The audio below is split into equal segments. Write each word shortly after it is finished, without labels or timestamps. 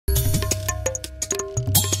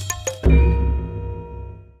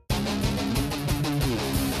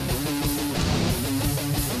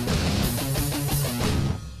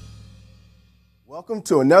Welcome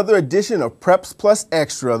to another edition of Preps Plus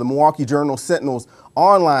Extra, the Milwaukee Journal Sentinel's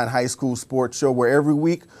online high school sports show, where every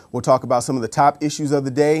week we'll talk about some of the top issues of the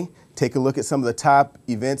day, take a look at some of the top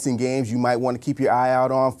events and games you might want to keep your eye out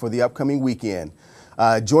on for the upcoming weekend.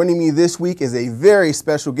 Joining me this week is a very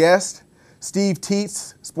special guest, Steve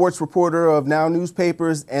Tietz, sports reporter of Now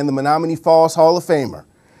Newspapers and the Menominee Falls Hall of Famer.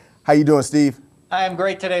 How you doing, Steve? I am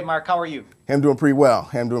great today, Mark. How are you? I'm doing pretty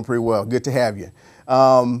well. Good to have you.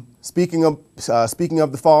 Speaking of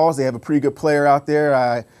the Falls, they have a pretty good player out there.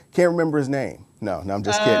 I can't remember his name. No, I'm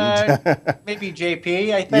just kidding. Maybe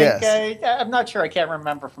JP, I think. Yes. I'm not sure. I can't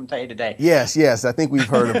remember from day to day. Yes. I think we've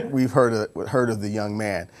heard of the young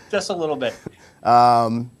man. Just a little bit.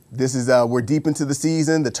 This is we're deep into the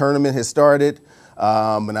season. The tournament has started.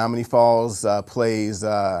 Menominee Falls plays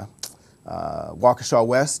Waukesha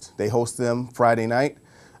West. They host them Friday night.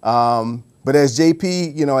 But as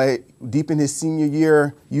JP, deep in his senior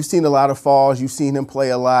year, you've seen a lot of Falls. You've seen him play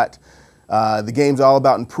a lot. The game's all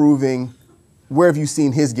about improving. Where have you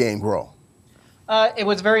seen his game grow? It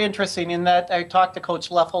was very interesting in that I talked to Coach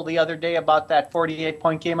Leffel the other day about that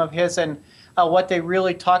 48-point game of his, and what they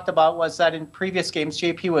really talked about was that in previous games,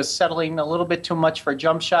 JP was settling a little bit too much for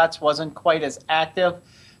jump shots, wasn't quite as active.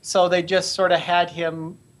 So they just sort of had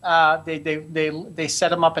him, they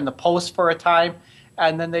set him up in the post for a time,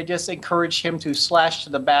 and then they just encouraged him to slash to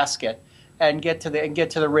the basket and get to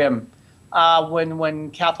the rim. When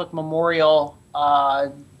Catholic Memorial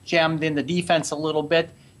jammed in the defense a little bit,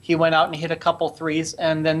 he went out and hit a couple threes,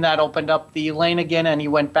 and then that opened up the lane again, and he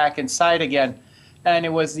went back inside again, and it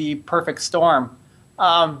was the perfect storm.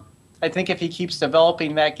 I think if he keeps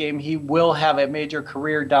developing that game, he will have a major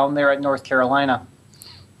career down there at North Carolina.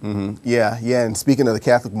 Mm-hmm. Yeah. And speaking of the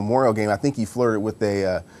Catholic Memorial game, I think he flirted with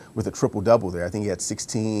a triple-double there. I think he had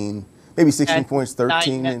 16 points,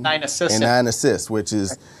 13 and 9 assists. And 9 assists, which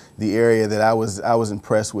is the area that I was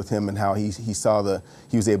impressed with him and how he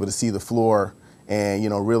was able to see the floor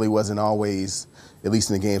and really wasn't always, at least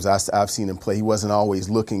in the games I've seen him play, he wasn't always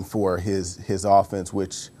looking for his offense,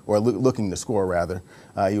 looking to score rather.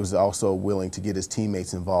 He was also willing to get his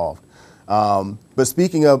teammates involved. But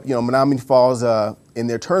speaking of Menominee Falls in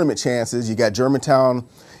their tournament chances, you got Germantown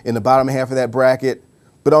in the bottom half of that bracket.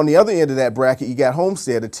 But on the other end of that bracket, you got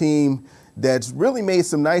Homestead, a team that's really made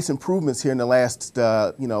some nice improvements here in the last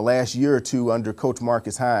year or two under Coach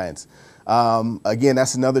Marcus Hines. Again,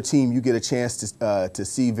 that's another team you get a chance to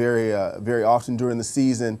see very often during the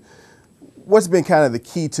season. What's been kind of the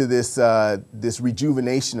key to this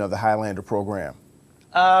rejuvenation of the Highlander program?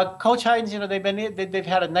 Coach Hines, they've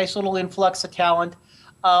had a nice little influx of talent.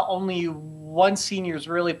 Only one senior is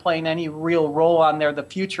really playing any real role on there. The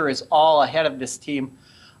future is all ahead of this team.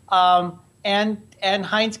 And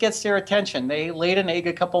Hines gets their attention. They laid an egg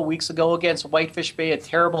a couple weeks ago against Whitefish Bay, a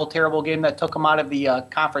terrible, terrible game that took them out of the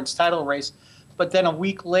conference title race. But then a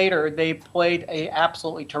week later, they played a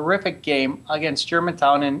absolutely terrific game against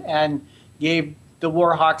Germantown and gave the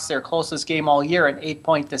Warhawks their closest game all year, an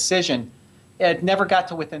 8-point decision. It never got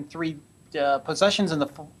to within 3 possessions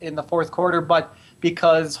in the fourth quarter, but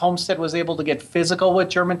because Homestead was able to get physical with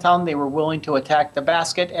Germantown, they were willing to attack the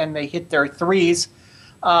basket, and they hit their threes.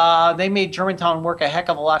 They made Germantown work a heck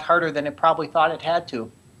of a lot harder than it probably thought it had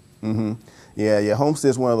to. Mm-hmm. Yeah.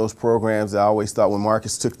 Homestead's one of those programs I always thought when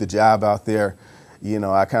Marcus took the job out there,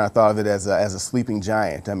 I kind of thought of it as a sleeping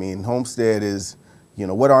giant. I mean, Homestead is,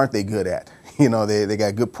 what aren't they good at? They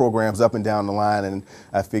got good programs up and down the line, and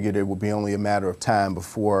I figured it would be only a matter of time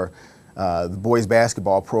before the boys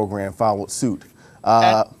basketball program followed suit.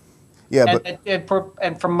 And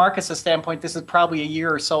from Marcus's standpoint, this is probably a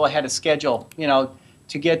year or so ahead of schedule,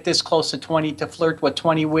 to get this close to 20, to flirt with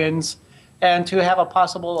 20 wins, and to have a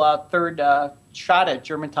possible third shot at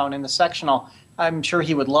Germantown in the sectional. I'm sure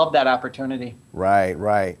he would love that opportunity.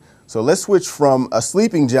 Right. So let's switch from a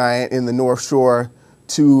sleeping giant in the North Shore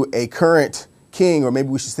to a current king, or maybe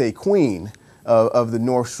we should say queen, of the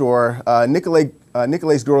North Shore.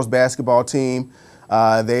 Nicolet's girls basketball team.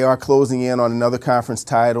 They are closing in on another conference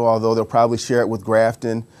title, although they'll probably share it with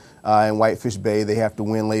Grafton and Whitefish Bay. They have to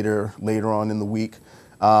win later on in the week.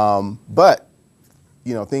 But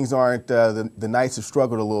things aren't. The Knights have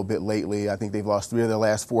struggled a little bit lately. I think they've lost 3 of their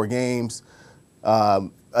last 4 games.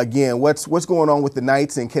 Again, what's going on with the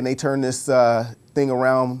Knights, and can they turn this thing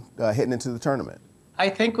around heading into the tournament? I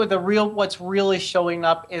think what's really showing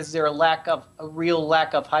up is their real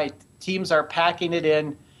lack of height. Teams are packing it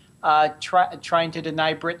in, trying to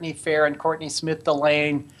deny Brittany Fair and Courtney Smith the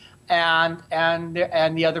lane, and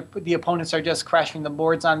the opponents are just crashing the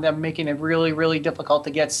boards on them, making it really, really difficult to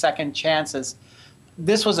get second chances.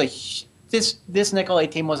 This was this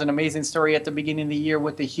Nicolet team was an amazing story at the beginning of the year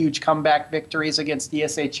with the huge comeback victories against the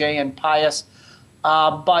SHA and Pius.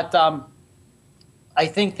 But I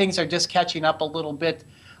think things are just catching up a little bit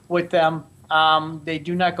with them. They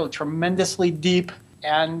do not go tremendously deep,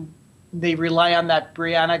 and they rely on that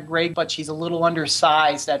Brianna Gray, but she's a little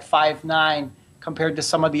undersized at 5'9" compared to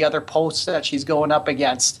some of the other posts that she's going up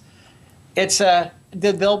against.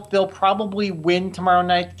 They'll probably win tomorrow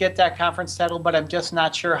night, get that conference title, but I'm just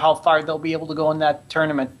not sure how far they'll be able to go in that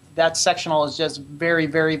tournament. That sectional is just very,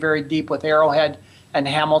 very, very deep with Arrowhead and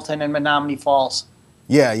Hamilton and Menominee Falls.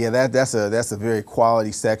 Yeah, that's a very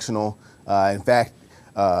quality sectional. In fact,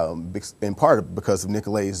 in part because of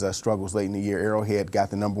Nicolet's struggles late in the year, Arrowhead got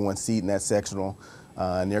the #1 seed in that sectional,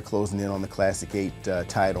 and they're closing in on the Classic 8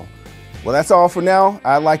 title. Well, that's all for now.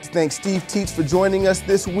 I'd like to thank Steve Tietz for joining us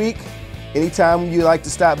this week. Anytime you'd like to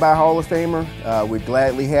stop by Hall of Famer, we'd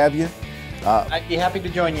gladly have you. I'd be happy to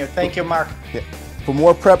join you. Thank you, Mark. Yeah. For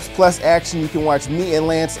more Preps Plus action, you can watch me and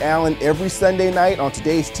Lance Allen every Sunday night on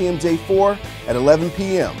today's TMJ4 at 11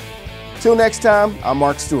 p.m. Till next time, I'm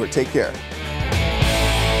Mark Stewart. Take care.